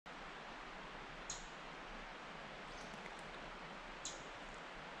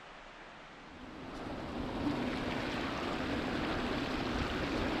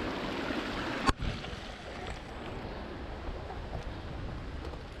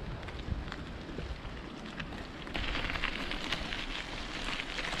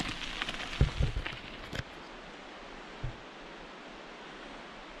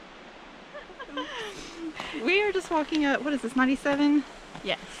just walking up, what is this, 97?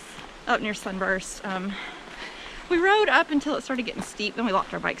 Yes. Up near Sunburst. We rode up until it started getting steep, then we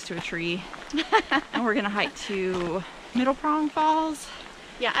locked our bikes to a tree. And we're gonna hike to Middle Prong Falls.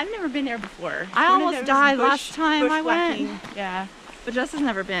 Yeah, I've never been there before. I almost died last time I went. Yeah. But Jess has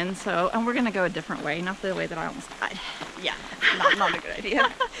never been, so, and we're gonna go a different way, not the way that I almost died. Yeah, not a good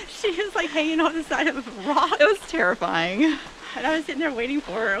idea. She was like hanging on the side of a rock. It was terrifying. And I was sitting there waiting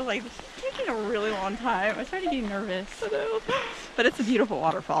for her. Like, it's taking a really long time. I was starting to get nervous. I know. But it's a beautiful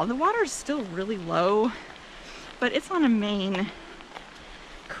waterfall. The water's still really low, but it's on a main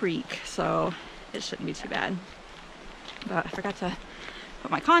creek, so it shouldn't be too bad. But I forgot to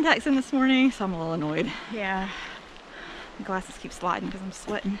put my contacts in this morning, so I'm a little annoyed. Yeah. My glasses keep sliding because I'm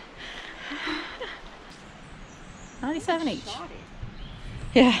sweating. 97 each.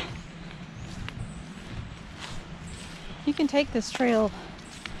 Yeah. You can take this trail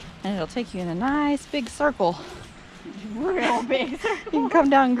and it'll take you in a nice big circle. Real big circle. You can come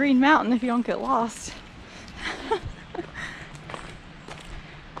down Green Mountain if you don't get lost.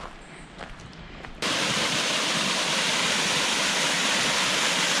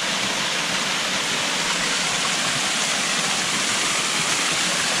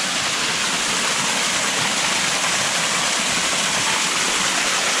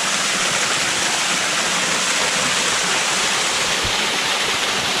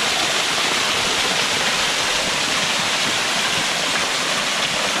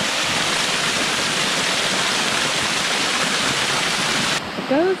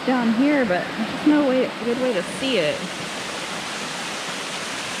 Goes down here, but there's no good way to see it.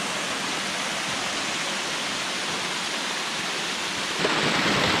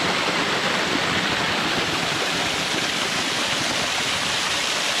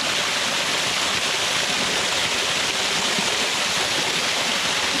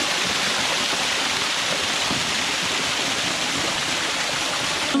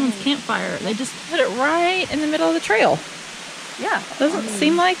 Someone's campfire. They just put it right in the middle of the trail. Yeah. Doesn't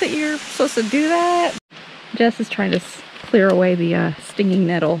seem like that you're supposed to do that. Jess is trying to clear away the stinging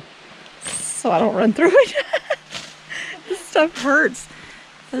nettle so I don't run through it. This stuff hurts.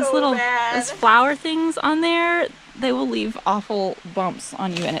 Those So little bad. those flower things on there, they will leave awful bumps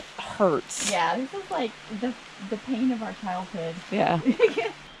on you and it hurts. Yeah, this is like the pain of our childhood. Yeah.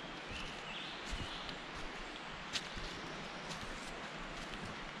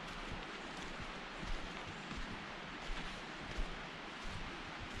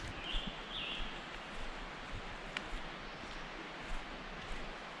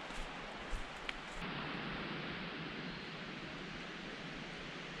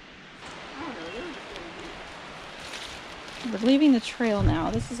 We're leaving the trail now.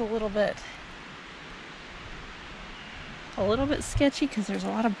 This is a little bit sketchy because there's a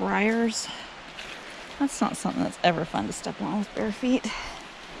lot of briars. That's not something that's ever fun to step on with bare feet.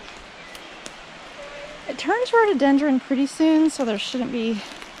 It turns rhododendron pretty soon, so there shouldn't be.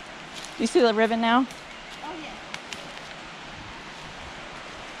 You see the ribbon now? Oh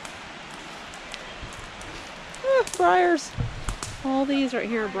yeah. Briars. All these right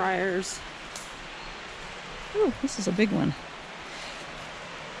here are briars. Ooh, this is a big one.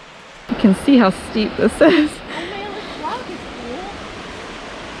 You can see how steep this is. Oh man, this rock is cool.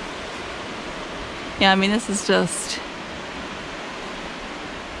 Yeah, I mean, this is just...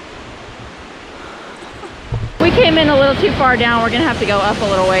 We came in a little too far down. We're gonna have to go up a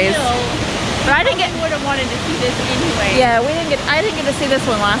little ways. But I didn't get... would have wanted to see this anyway. Yeah, I didn't get to see this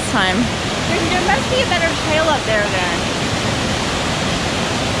one last time. There must be a better trail up there then.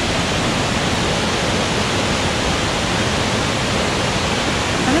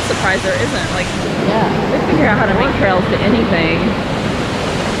 I'm just surprised there isn't. Like, yeah, they figure out how to make trails to anything.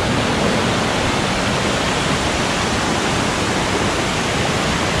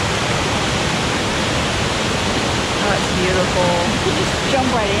 Oh, it's beautiful. You can just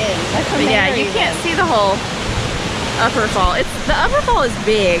jump right in. That's But yeah, you can't see the whole upper fall. The upper fall is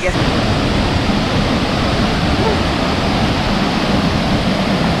big.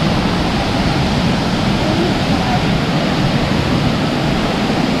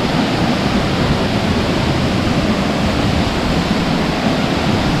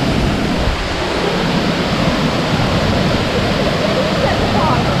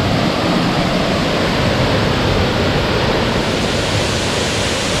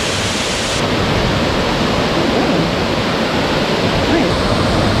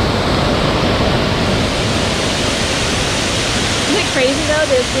 Crazy though,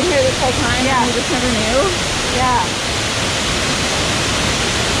 they've been here this whole time and we just never knew. Yeah.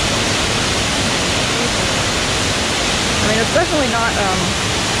 I mean, it's definitely not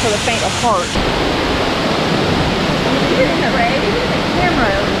for the faint of heart. Even in the rain, even in the camera,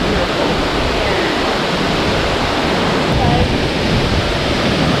 it was beautiful.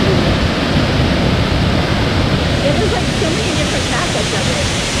 Yeah, there's like so many different facets of it.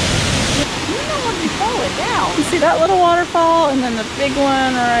 You don't want to be falling down. You see that little waterfall and then the big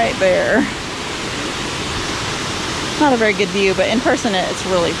one right there. Not a very good view, but in person it's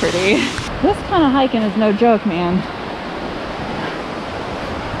really pretty. This kind of hiking is no joke, man.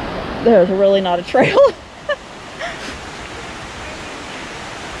 There's really not a trail.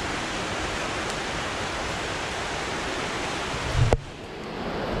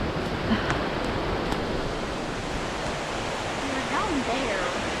 We're down there.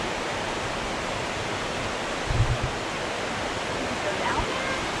 Go down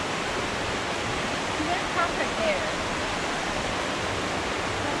there? There's cross right there.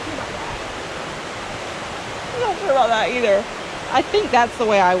 I'm not sure about that either. I think that's the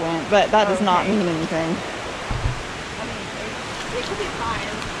way I went, but that does not mean anything. I mean, it could be fine.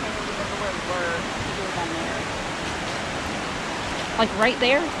 I just can't remember where we were. We were down there. Like right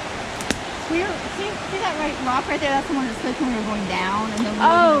there? See that right rock right there? That's the one that said when we were going down. And then we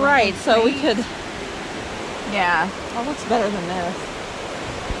Oh, were right. going So we straight. could. Yeah. That looks better than this.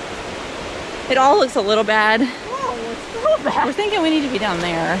 It all looks a little bad. Whoa, it's so bad. We're thinking we need to be down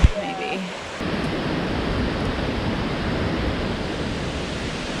there, maybe.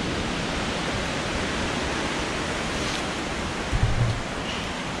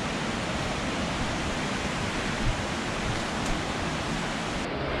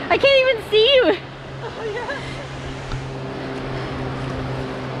 I can't even see you.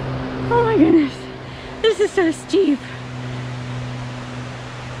 Oh my goodness. This is so steep.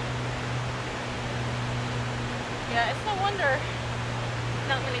 Yeah, it's no wonder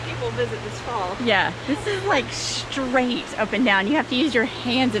not many people visit this fall. Yeah, this is like straight up and down. You have to use your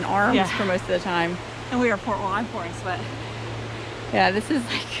hands and arms Yeah. for most of the time. And we are I'm pouring sweat. Yeah, this is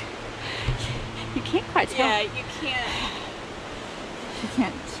like, you can't quite tell. Yeah, you can't. You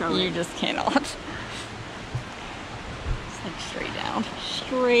can't show You it. just cannot. It's like straight down.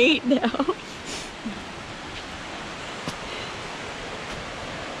 Straight down.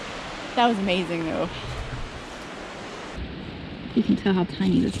 That was amazing though. You can tell how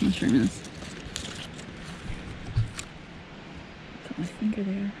tiny this mushroom is. Put my finger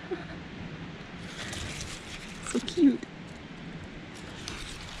there. So cute.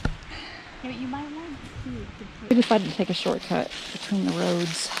 Yeah, but you might want to. We decided to take a shortcut between the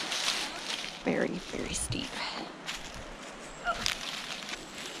roads. Very, very steep.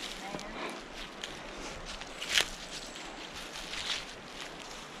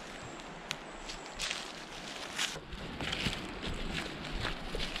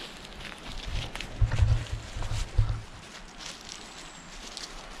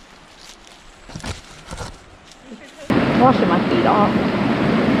 Washing my feet off.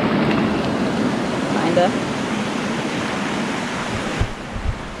 Kinda.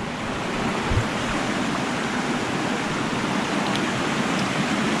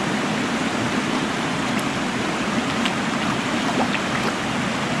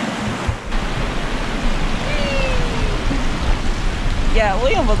 Yeah,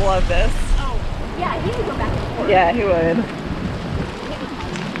 Liam would love this. Oh, yeah, he would go back and forth. Yeah, he would.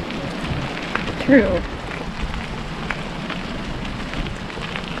 True.